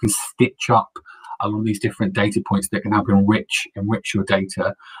stack, you can stitch up a lot of these different data points that can help enrich your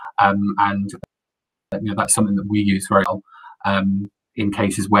data, and that's something that we use very well in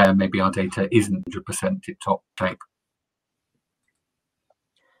cases where maybe our data isn't 100% tip-top shape.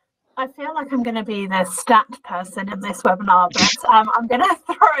 I feel like I'm going to be the stat person in this webinar, but I'm going to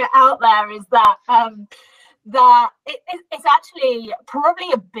throw it out there is that it's actually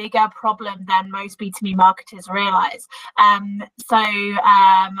probably a bigger problem than most B2B marketers realize.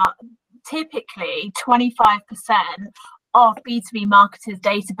 Typically 25% of B2B marketers'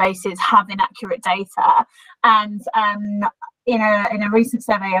 databases have inaccurate data, and in a recent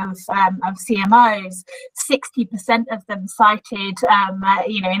survey of CMOs, 60% of them cited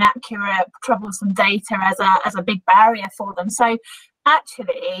inaccurate, troublesome data as a big barrier for them. So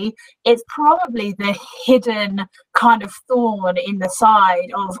actually, it's probably the hidden kind of thorn in the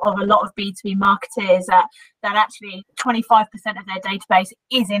side of a lot of B2B marketers that actually 25% of their database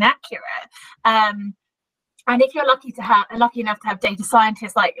is inaccurate. And if you're lucky enough to have data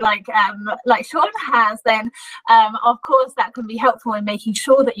scientists like Sean has, then of course that can be helpful in making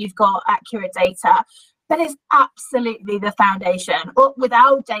sure that you've got accurate data. But it's absolutely the foundation.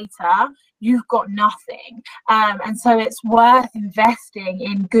 Without data, you've got nothing. And so it's worth investing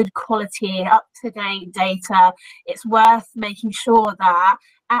in good quality, up-to-date data. It's worth making sure that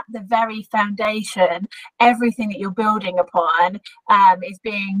at the very foundation, everything that you're building upon is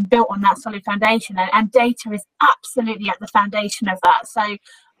being built on that solid foundation. And data is absolutely at the foundation of that. So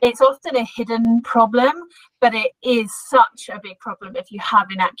it's often a hidden problem, but it is such a big problem if you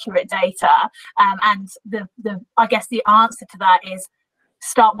have inaccurate data. And I guess the answer to that is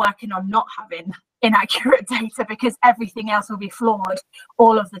start working on not having inaccurate data, because everything else will be flawed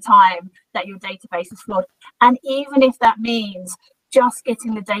all of the time that your database is flawed. And even if that means just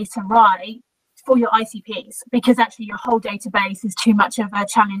getting the data right for your ICPs, because actually your whole database is too much of a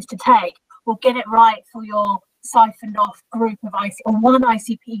challenge to take, or get it right for your siphoned off group of ICP, or one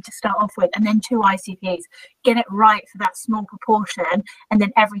ICP to start off with, and then 2 ICPs. Get it right for that small proportion, and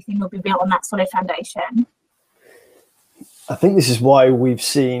then everything will be built on that solid foundation. I think this is why we've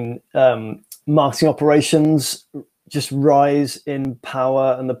seen marketing operations just rise in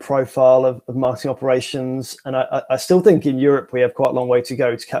power and the profile of marketing operations. And I still think in Europe we have quite a long way to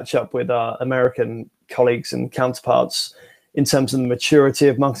go to catch up with our American colleagues and counterparts in terms of the maturity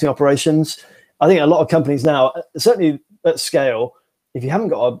of marketing operations. I think a lot of companies now, certainly at scale, if you haven't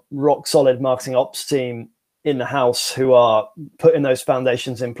got a rock solid marketing ops team in the house who are putting those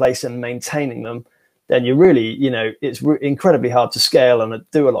foundations in place and maintaining them, then you really, it's incredibly hard to scale and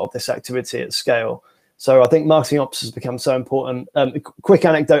do a lot of this activity at scale. So I think marketing ops has become so important. A quick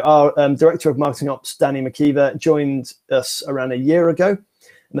anecdote, our director of marketing ops, Danny McKeever, joined us around a year ago.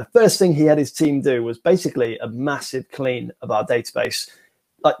 And the first thing he had his team do was basically a massive clean of our database,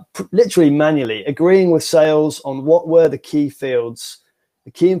 like literally manually agreeing with sales on what were the key fields,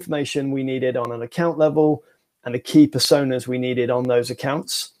 the key information we needed on an account level, and the key personas we needed on those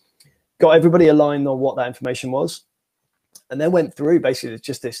accounts. Got everybody aligned on what that information was, and then went through basically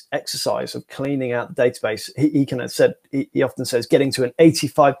just this exercise of cleaning out the database. He often says getting to an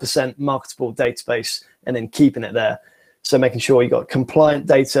 85% marketable database and then keeping it there. So making sure you got compliant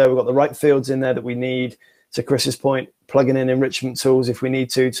data, we've got the right fields in there that we need. To Chris's point, plugging in enrichment tools if we need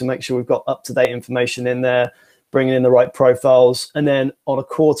to make sure we've got up-to-date information in there, bringing in the right profiles, and then on a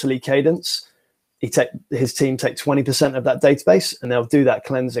quarterly cadence, his team take 20% of that database, and they'll do that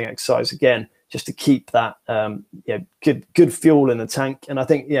cleansing exercise again, just to keep that good fuel in the tank. And I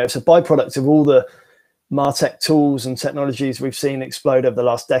think it's a byproduct of all the MarTech tools and technologies we've seen explode over the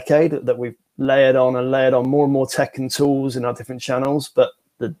last decade, that we've layered on more and more tech and tools in our different channels. But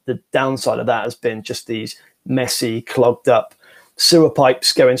the downside of that has been just these messy, clogged up sewer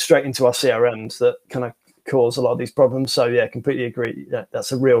pipes going straight into our CRMs that kind of cause a lot of these problems. So yeah, completely agree. Yeah,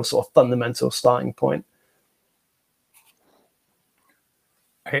 that's a real sort of fundamental starting point.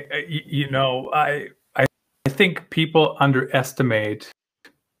 I think people underestimate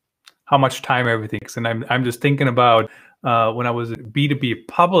how much time everything is. And I'm just thinking about when I was at B2B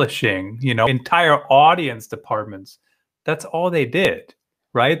publishing, entire audience departments, that's all they did,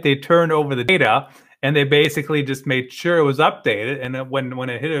 right? They turned over the data and they basically just made sure it was updated. And when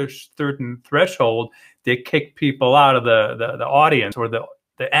it hit a certain threshold, they kicked people out of the audience, or the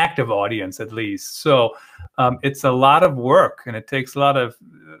active audience at least. So it's a lot of work and it takes a lot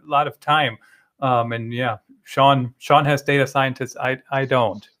of time. And yeah, Sean has data scientists. I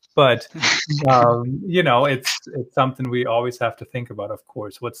don't. But it's something we always have to think about, of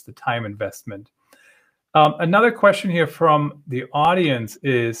course. What's the time investment? Another question here from the audience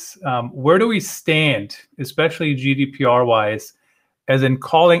is, where do we stand, especially GDPR-wise, as in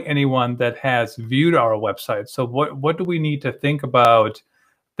calling anyone that has viewed our website? So what do we need to think about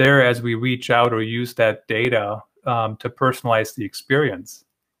there as we reach out or use that data to personalize the experience?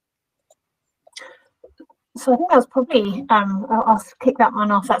 So I think that's probably, I'll kick that one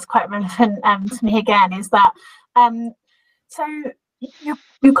off. That's quite relevant to me again, is that, so you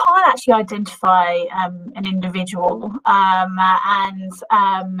can't actually identify an individual.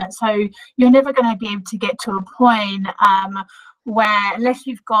 So you're never going to be able to get to a point where, unless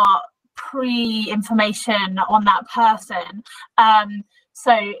you've got pre-information on that person,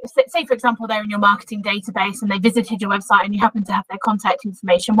 so say, for example, they're in your marketing database and they visited your website and you happen to have their contact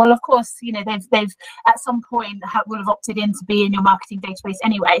information. Well, of course, they've at some point will have opted in to be in your marketing database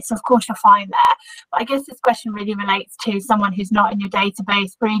anyway. So of course you're fine there. But I guess this question really relates to someone who's not in your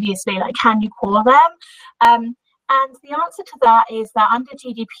database previously, like, can you call them? And the answer to that is that under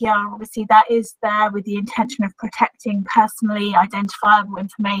GDPR, obviously, that is there with the intention of protecting personally identifiable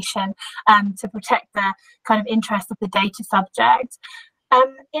information to protect the kind of interest of the data subject.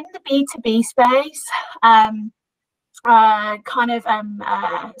 In the B2B space,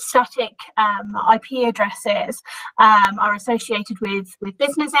 static IP addresses are associated with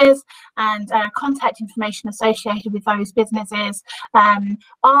businesses, and contact information associated with those businesses are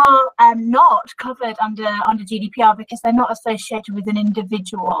not covered under GDPR because they're not associated with an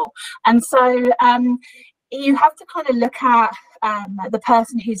individual. And so you have to kind of look at the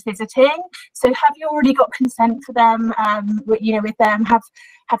person who's visiting. So have you already got consent for them, with them? Have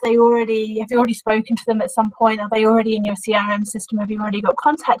you already spoken to them at some point? Are they already in your CRM system? Have you already got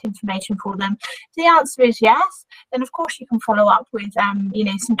contact information for them? If the answer is yes, then of course you can follow up with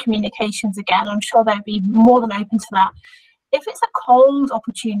some communications again. I'm sure they'll be more than open to that. If it's a cold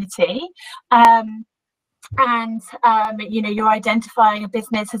opportunity, and you're identifying a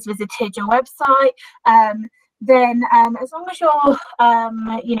business has visited your website, then as long as you're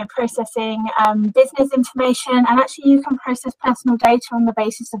processing business information, and actually you can process personal data on the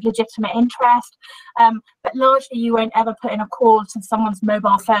basis of legitimate interest, but largely you won't ever put in a call to someone's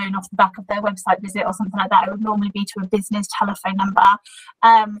mobile phone off the back of their website visit or something like that. It would normally be to a business telephone number.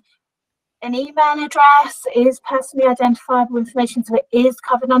 An email address is personally identifiable information, so it is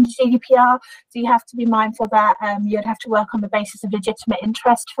covered under GDPR. So you have to be mindful that you'd have to work on the basis of legitimate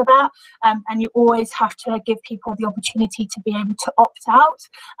interest for that. And you always have to give people the opportunity to be able to opt out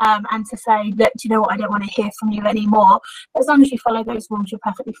and to say, look, do you know what, I don't want to hear from you anymore. As long as you follow those rules, you're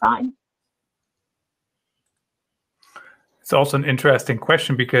perfectly fine. It's also an interesting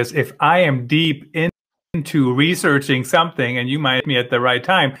question, because if I am deep into researching something and you might hit me at the right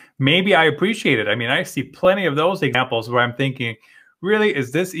time, maybe I appreciate it. I mean, I see plenty of those examples where I'm thinking, really,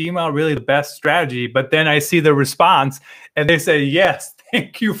 is this email really the best strategy? But then I see the response and they say, yes,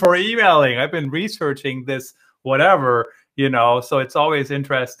 thank you for emailing. I've been researching this, whatever, so it's always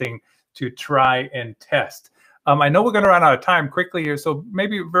interesting to try and test. I know we're going to run out of time quickly here. So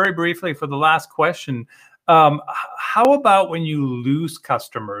maybe very briefly for the last question, how about when you lose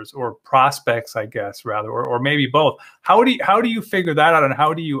customers or prospects, I guess, rather, or maybe both? How do you figure that out, and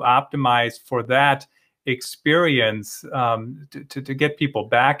how do you optimize for that experience to get people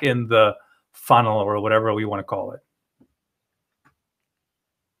back in the funnel, or whatever we want to call it?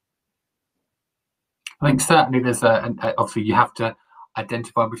 I think certainly there's obviously you have to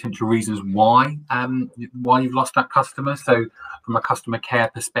identify potential reasons why you've lost that customer. So from a customer care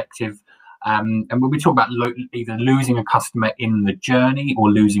perspective, and when we talk about either losing a customer in the journey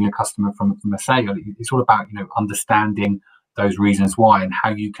or losing a customer from a sale, it's all about understanding those reasons why and how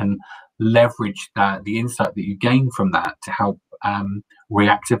you can leverage the insight that you gain from that to help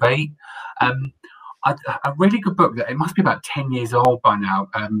reactivate. A really good book that it must be about 10 years old by now,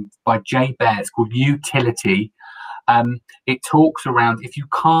 by Jay Baer. It's called Utility. It talks around, if you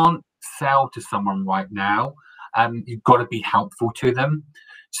can't sell to someone right now, you've got to be helpful to them.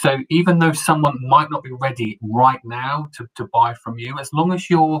 So even though someone might not be ready right now to buy from you, as long as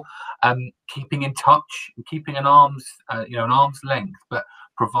you're keeping in touch, keeping an arm's length, but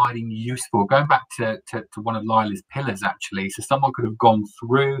providing useful. Going back to one of Lilah's pillars, actually, so someone could have gone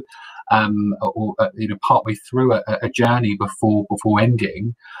through or partway through a journey before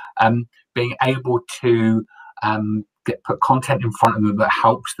ending, being able to put content in front of them that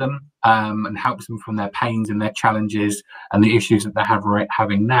helps them and helps them from their pains and their challenges and the issues that they're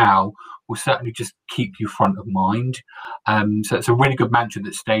having now will certainly just keep you front of mind. So it's a really good mantra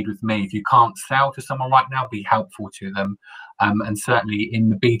that stayed with me. If you can't sell to someone right now, be helpful to them. And certainly in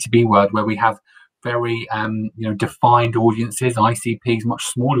the B2B world, where we have very defined audiences, ICPs, much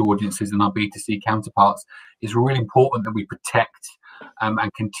smaller audiences than our B2C counterparts, it's really important that we protect and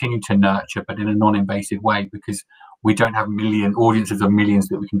continue to nurture, but in a non-invasive way, because we don't have audiences of millions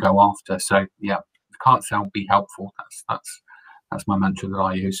that we can go after. So yeah, if you can't sell, be helpful. That's my mantra that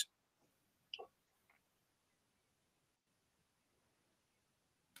I use.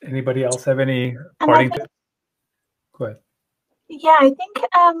 Anybody else have any parting? Go ahead. Yeah, I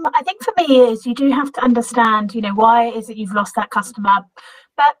think for me is you do have to understand, why is it you've lost that customer,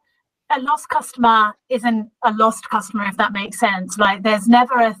 but a lost customer isn't a lost customer, if that makes sense. Like, there's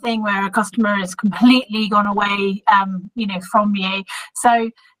never a thing where a customer is completely gone away, from you. So,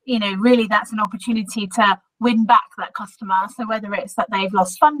 really that's an opportunity to win back that customer. So whether it's that they've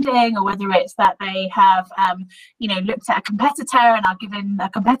lost funding or whether it's that they have, looked at a competitor and are giving a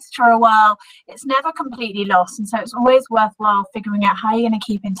competitor a whirl, it's never completely lost. And so it's always worthwhile figuring out how you're going to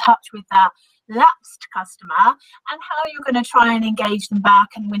keep in touch with that lapsed customer and how you're going to try and engage them back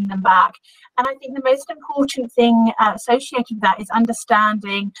and win them back. And I think the most important thing associated with that is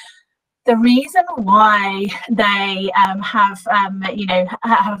understanding the reason why they have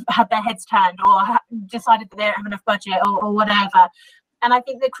their heads turned or decided that they don't have enough budget or whatever. And I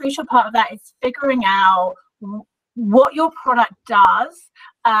think the crucial part of that is figuring out what your product does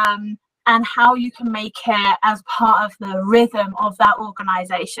and how you can make it as part of the rhythm of that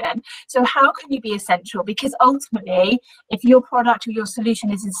organization. So how can you be essential? Because ultimately, if your product or your solution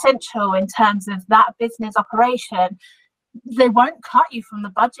is essential in terms of that business operation, they won't cut you from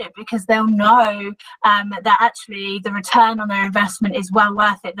the budget, because they'll know that actually the return on their investment is well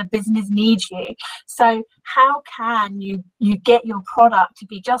worth it. The business needs you. So how can you get your product to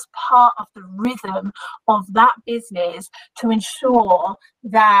be just part of the rhythm of that business to ensure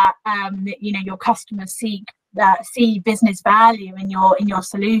that your customers see business value in your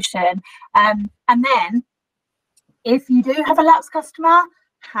solution, and then if you do have a lapsed customer,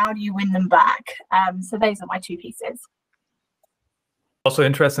 how do you win them back? So those are my two pieces. Also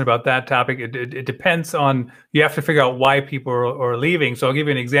interesting about that topic, it depends on, you have to figure out why people are leaving. So I'll give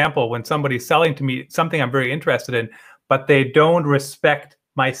you an example. When somebody's selling to me something I'm very interested in, but they don't respect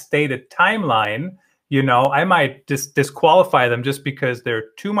my stated timeline, I might disqualify them just because they're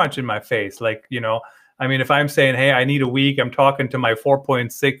too much in my face. Like, if I'm saying, hey, I need a week, I'm talking to my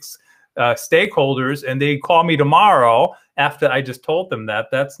 4.6 stakeholders, and they call me tomorrow after I just told them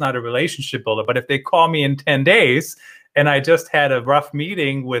that's not a relationship builder. But if they call me in 10 days, and I just had a rough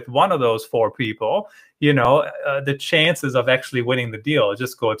meeting with one of those 4 people, the chances of actually winning the deal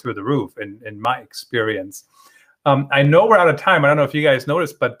just go through the roof in my experience. I know we're out of time. I don't know if you guys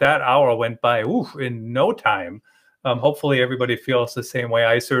noticed, but that hour went by in no time. Hopefully everybody feels the same way.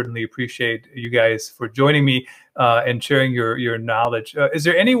 I certainly appreciate you guys for joining me and sharing your knowledge. Is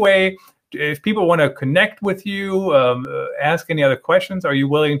there any way, if people want to connect with you, ask any other questions, are you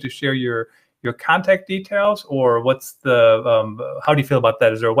willing to share your contact details, or what's the how do you feel about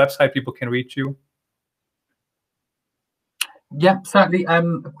that? Is there a website people can reach you? Yeah, certainly. A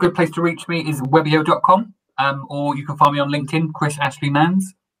good place to reach me is webeo.com, or you can find me on LinkedIn, Chris Ashley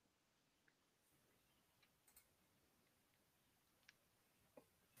Mans.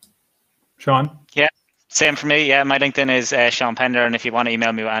 Sean? Yeah, same for me. Yeah, my LinkedIn is Sean Pender, and if you want to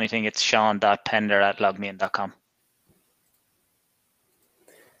email me with anything, it's sean.pender@logmein.com.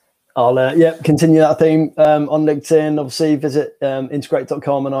 I'll continue that theme on LinkedIn. Obviously, visit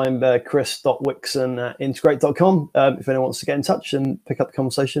integrate.com, and I'm chris.wickson@integrate.com. If anyone wants to get in touch and pick up the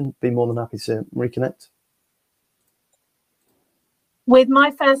conversation, be more than happy to reconnect. With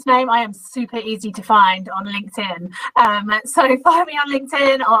my first name, I am super easy to find on LinkedIn. So find me on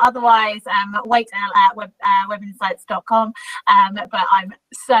LinkedIn, or otherwise Waite at webinsights.com. But I'm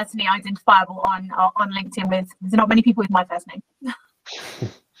certainly identifiable on LinkedIn. There's not many people with my first name.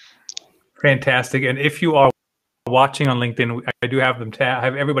 Fantastic. And if you are watching on LinkedIn, I do have them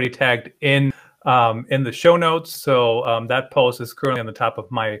have everybody tagged in the show notes. So that post is currently on the top of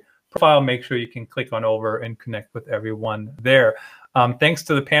my profile. Make sure you can click on over and connect with everyone there. Thanks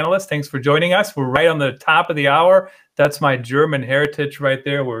to the panelists. Thanks for joining us. We're right on the top of the hour. That's my German heritage right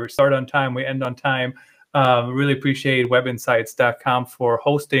there. We start on time, we end on time. Really appreciate webinsights.com for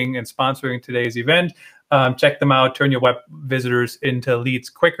hosting and sponsoring today's event. Check them out. Turn your web visitors into leads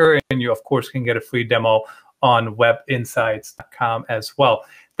quicker. And you, of course, can get a free demo on webinsights.com as well.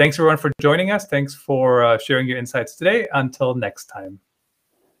 Thanks, everyone, for joining us. Thanks for sharing your insights today. Until next time.